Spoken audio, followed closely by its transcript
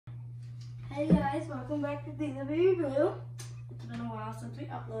Hey guys, welcome back to Thing of Baby Blue. It's been a while since we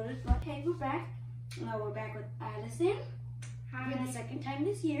uploaded, but hey, we're back. Now we're back with Addison. Hi. For the second time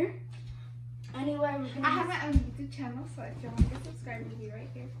this year. Anyway, we're gonna. I have my own YouTube channel, so if you want to subscribe to me right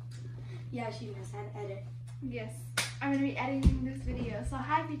here. Yeah, she knows how to edit. Yes, I'm gonna be editing this video. So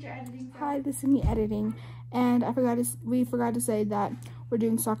hi, future editing. Hi, this is me editing, and we forgot to say that we're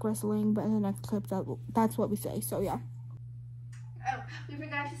doing sock wrestling, but in the next clip that's what we say. So yeah. Oh, we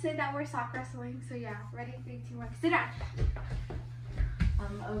forgot to say that we're sock wrestling. So yeah, ready? 3, 2, 1, sit down.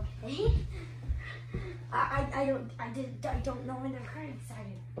 Okay. I don't know, and I'm kind of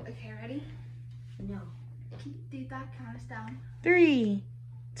excited. Okay, ready? No. Do that. Count us down. 3,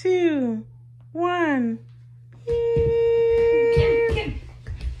 2, 1.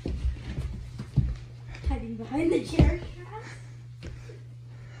 Hiding behind the chair.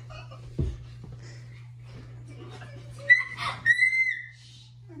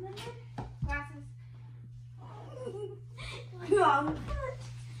 Glasses. Wrong.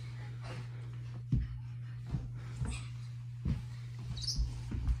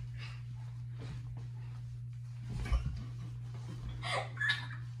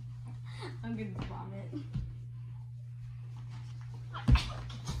 I'm gonna vomit.